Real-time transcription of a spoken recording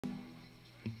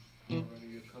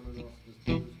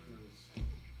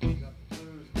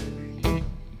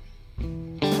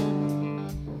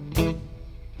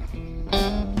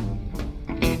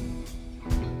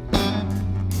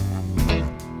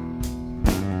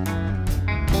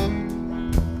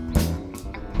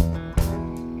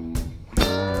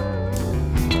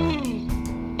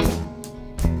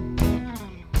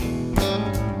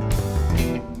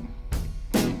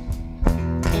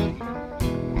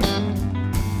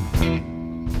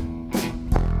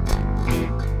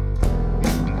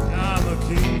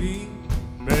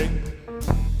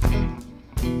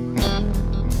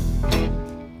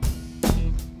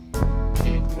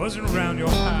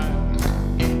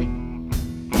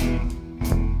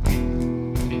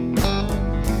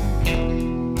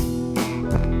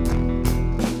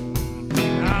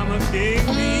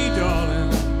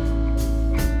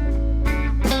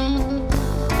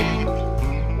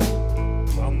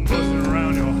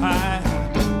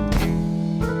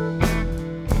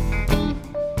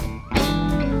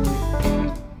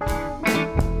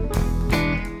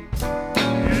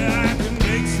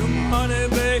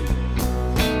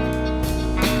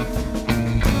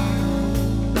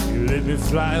me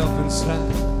fly up inside.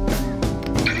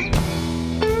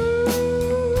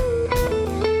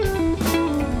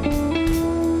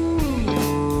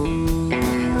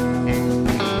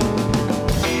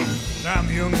 I'm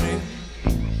young man.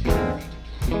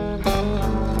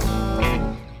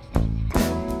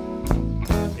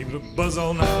 Able to buzz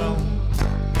all night long.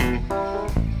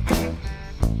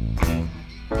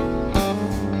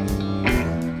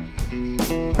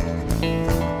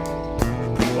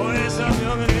 Oh yes, I'm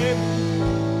young and able.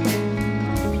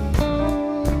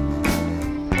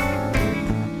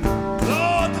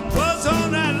 Lord, to buzz all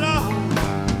night long.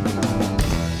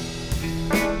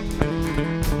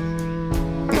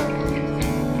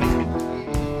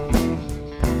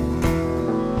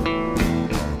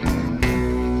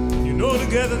 You know,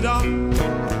 together, darling, we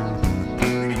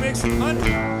can make some money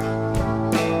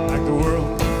like the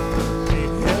world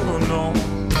ain't ever known.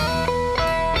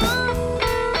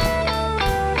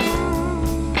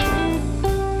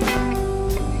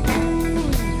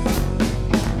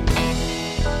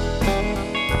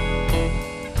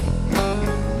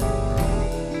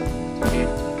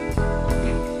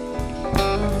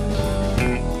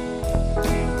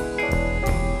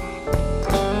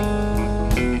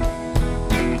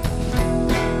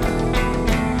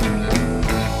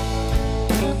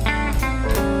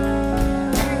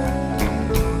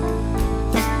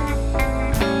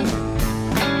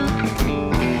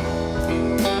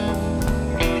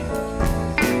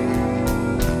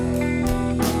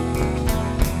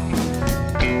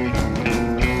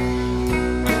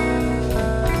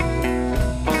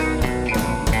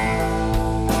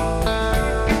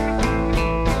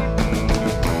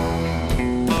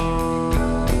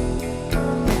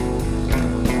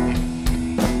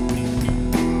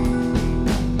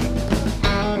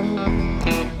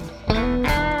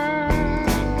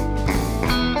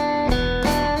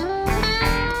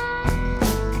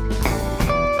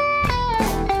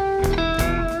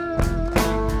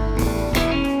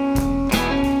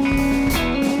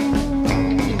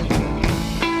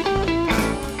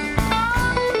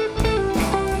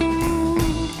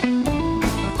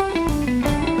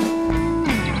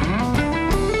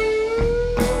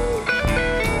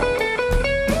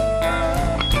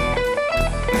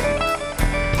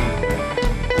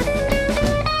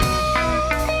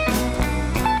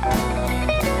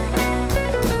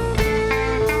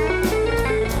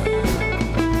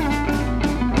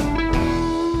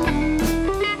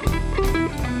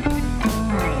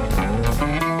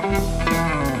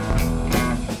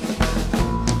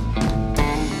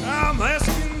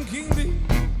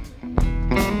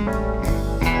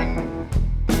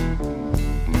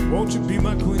 Won't you be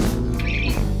my queen?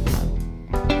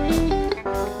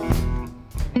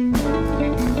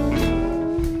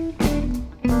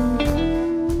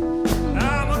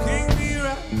 I'm a king, be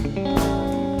right.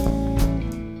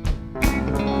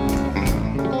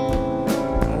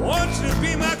 I want you to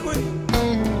be my queen.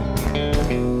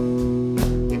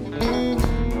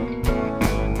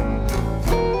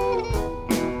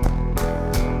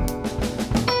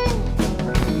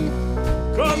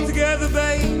 Come together,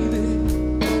 baby.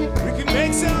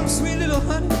 Make some sweet little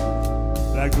honey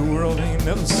like the world ain't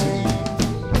never seen.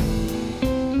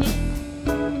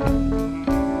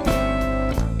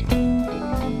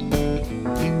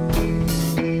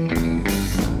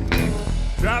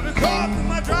 Drive your car through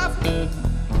my driveway.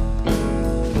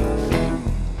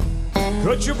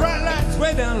 Cut your bright lights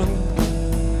way down low.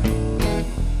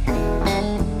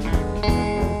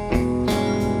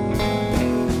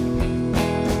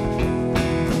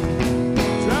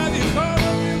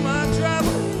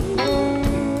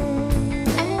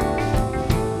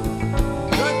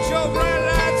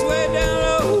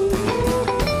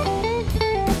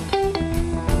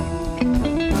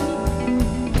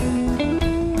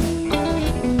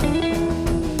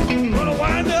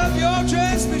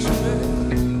 Transmission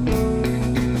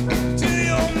till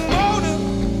your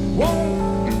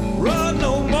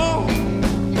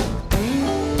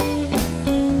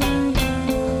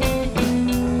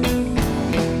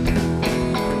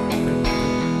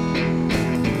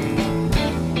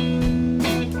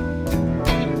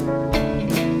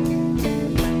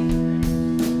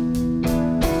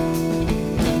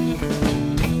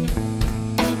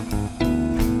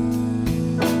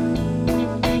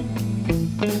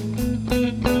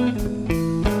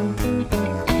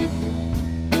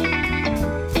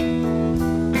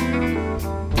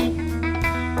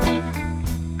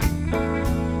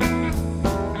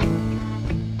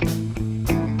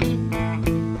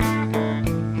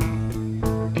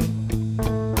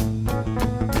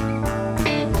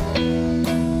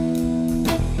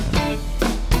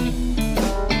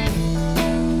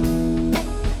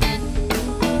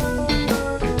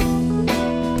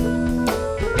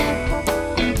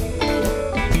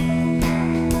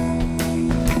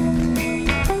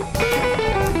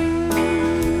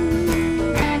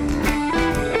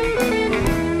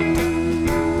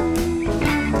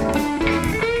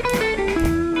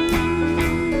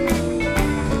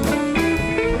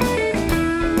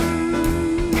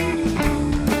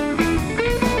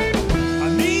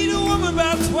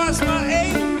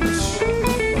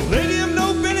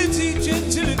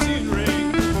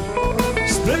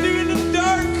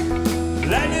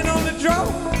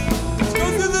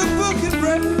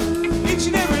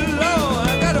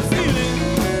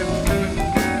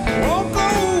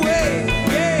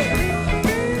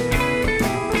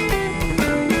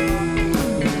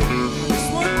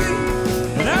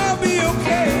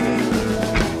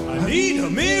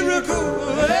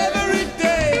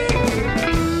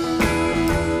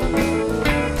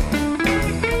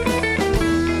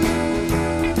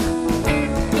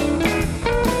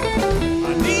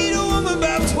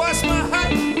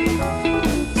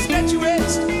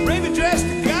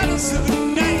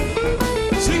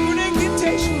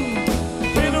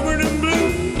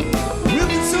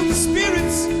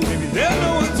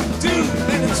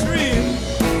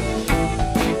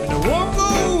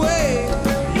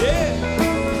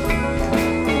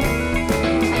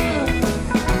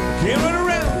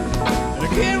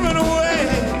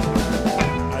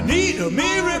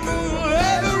miracle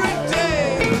every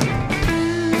day.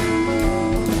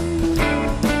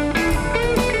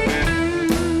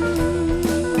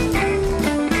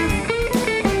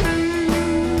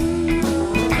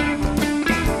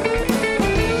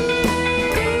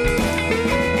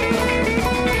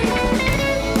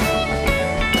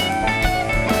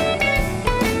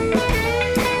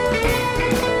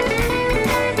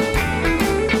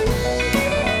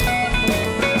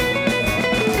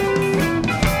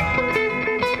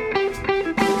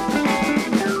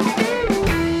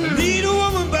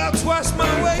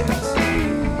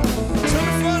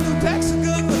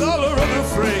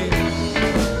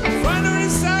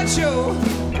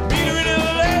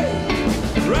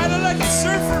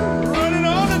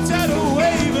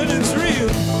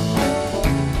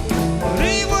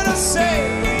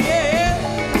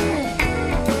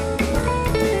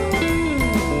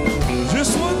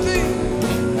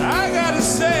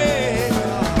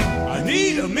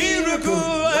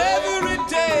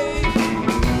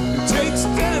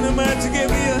 To get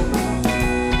me up,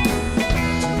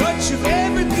 too much of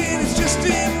everything is just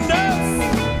enough.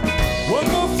 One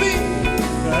more thing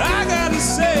that I gotta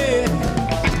say,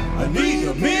 I need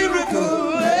a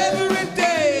miracle every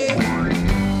day. I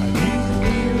need a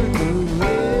miracle every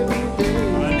day.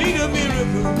 I need a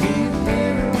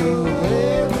miracle,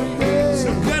 every day.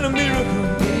 Some kind of miracle.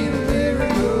 Need a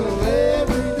miracle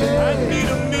every day. I need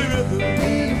a miracle.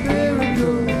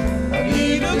 I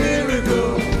need a miracle.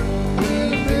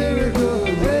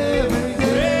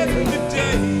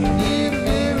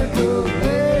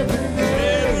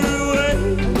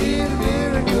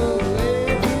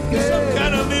 Some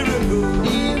kind of miracle.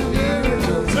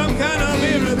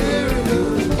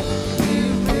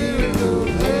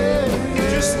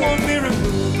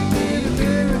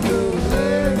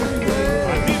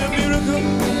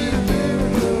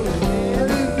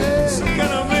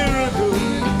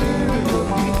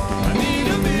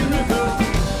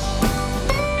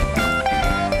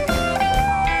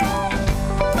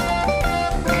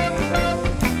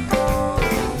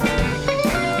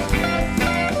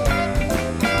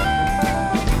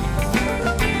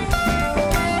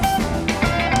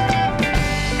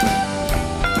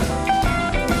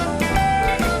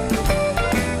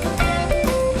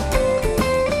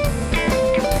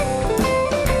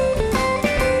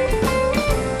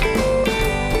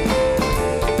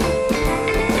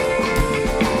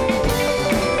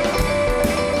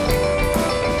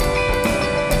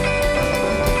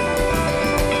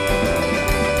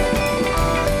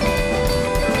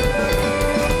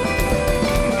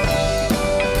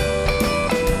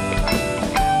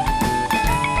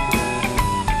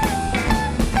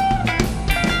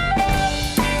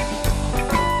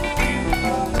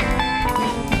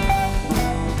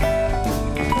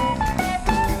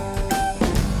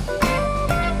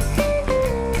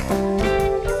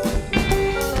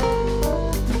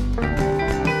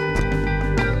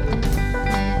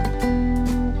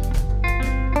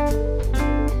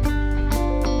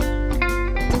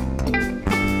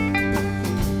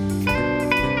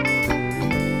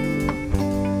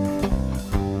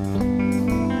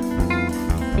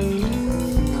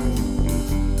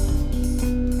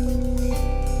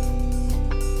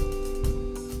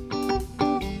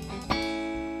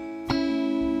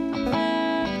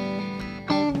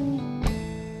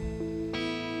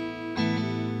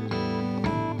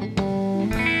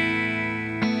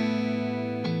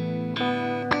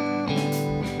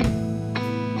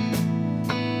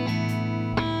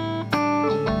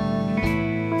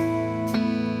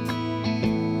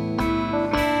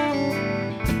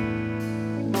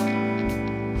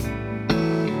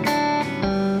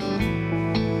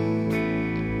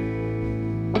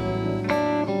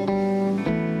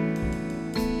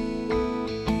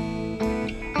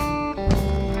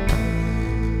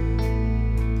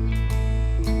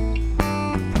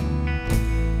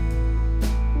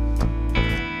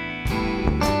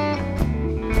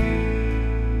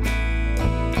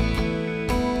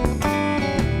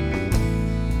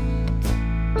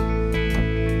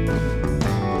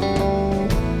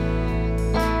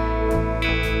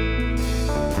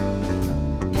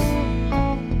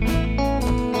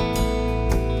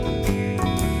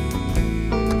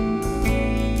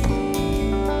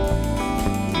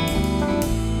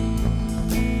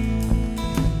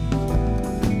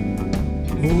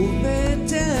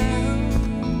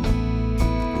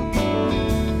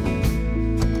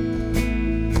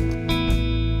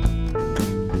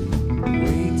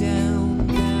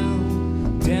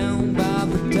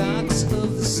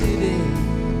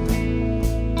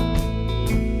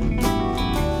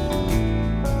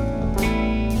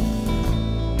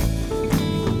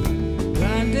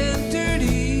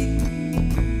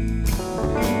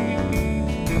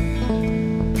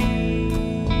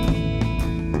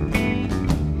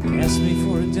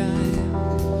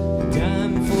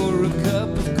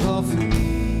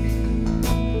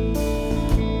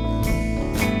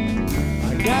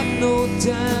 got no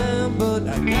time, but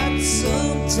I got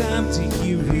some time to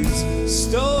hear his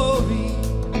story.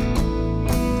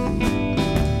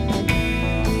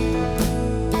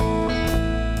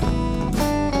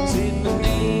 Say my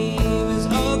name is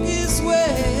August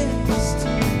West,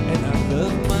 and I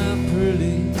love my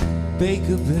pearly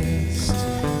baker best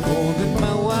more than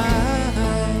my wife.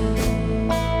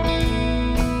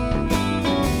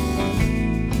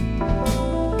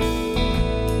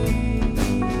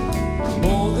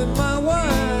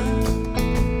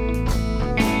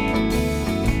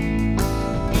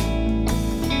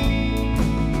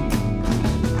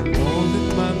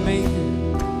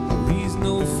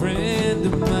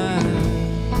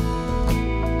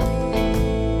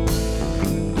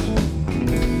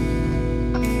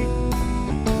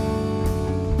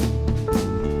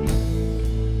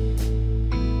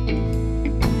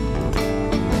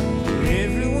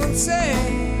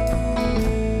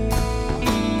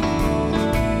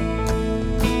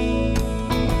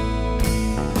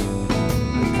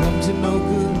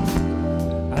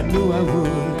 Knew I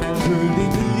would truly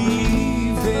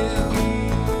believe him.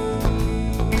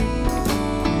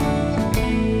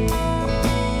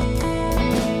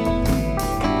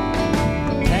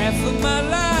 Half of my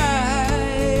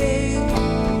life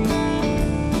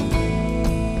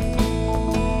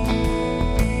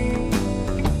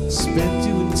spent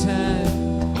doing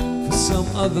time for some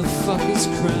other fucker's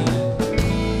crime.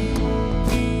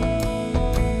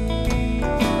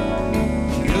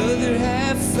 The other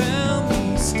half found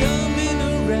stumbling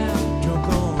around, drunk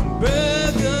on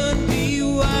burgundy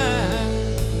wine.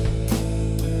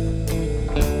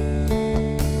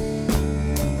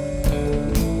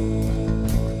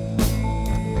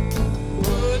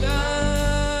 Would I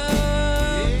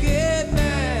get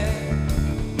mad?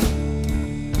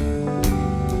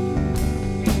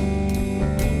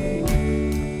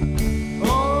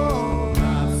 On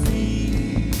my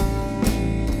feet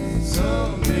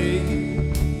someday.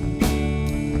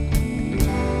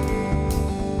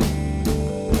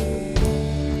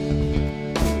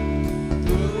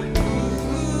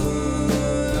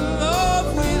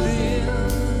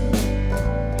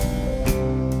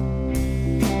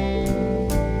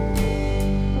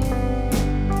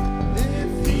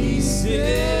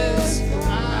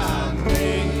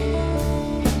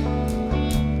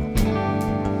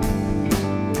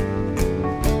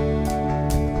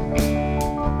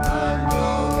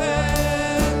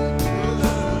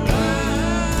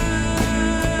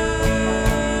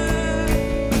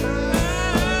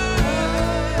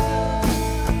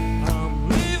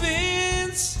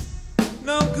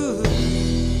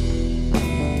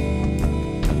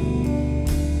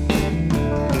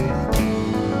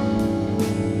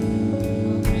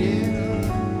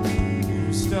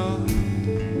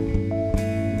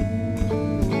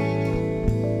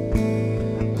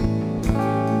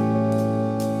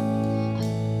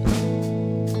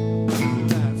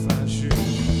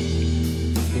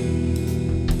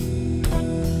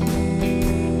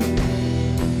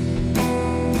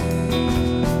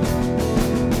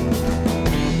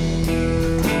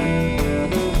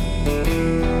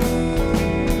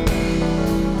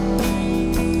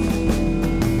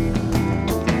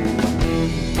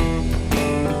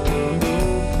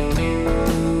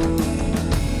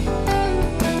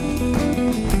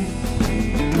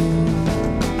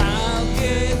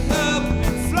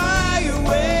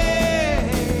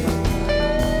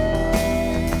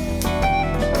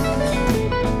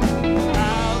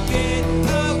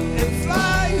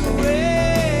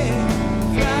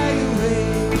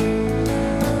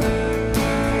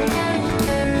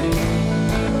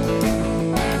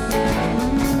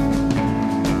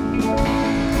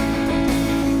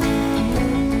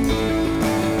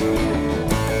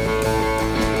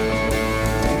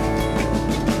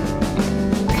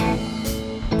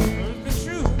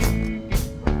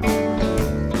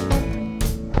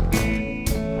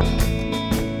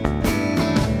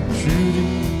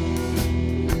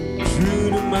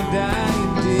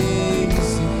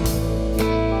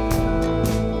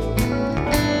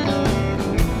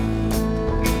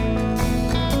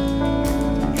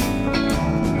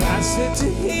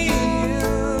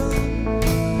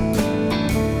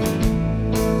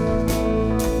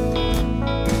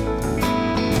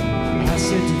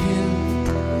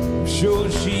 Sure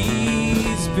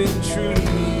she's been true to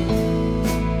me.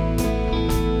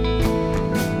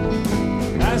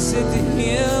 I said to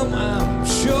him, I'm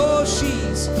sure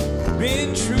she's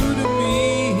been true to me.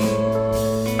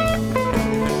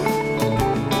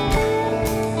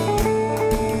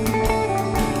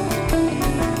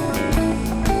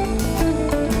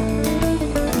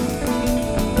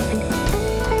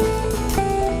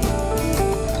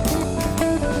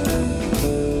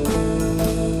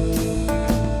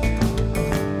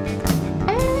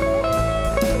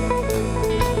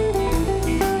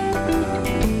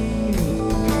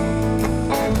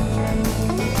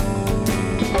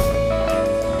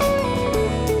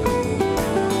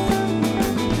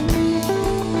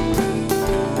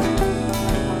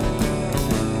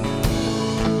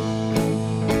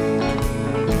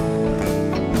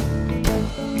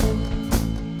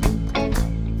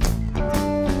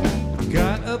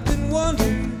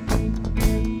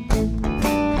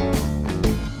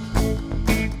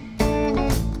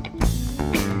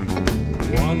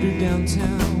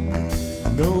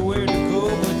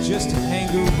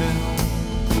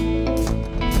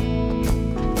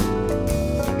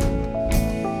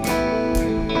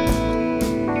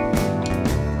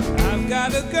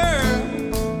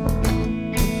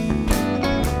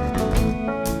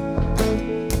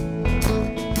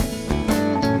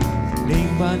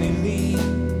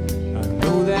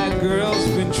 girl's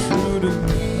been true to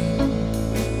me.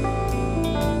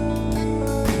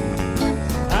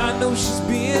 I know she's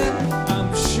been,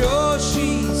 I'm sure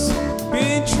she's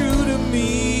been true to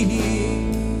me.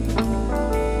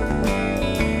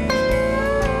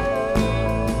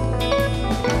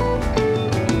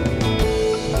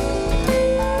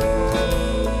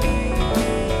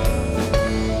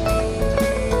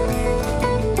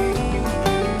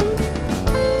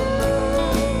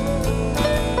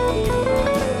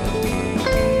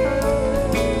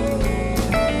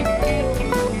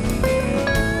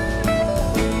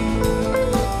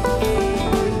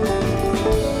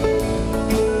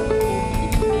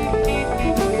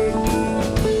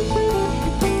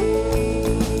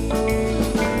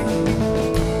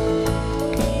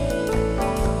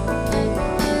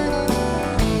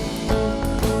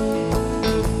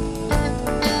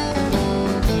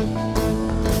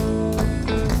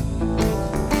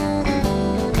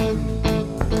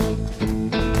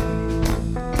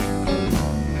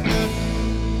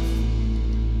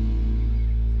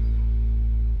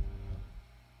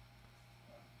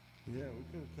 Yeah, we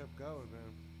could have kept going,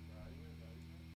 man.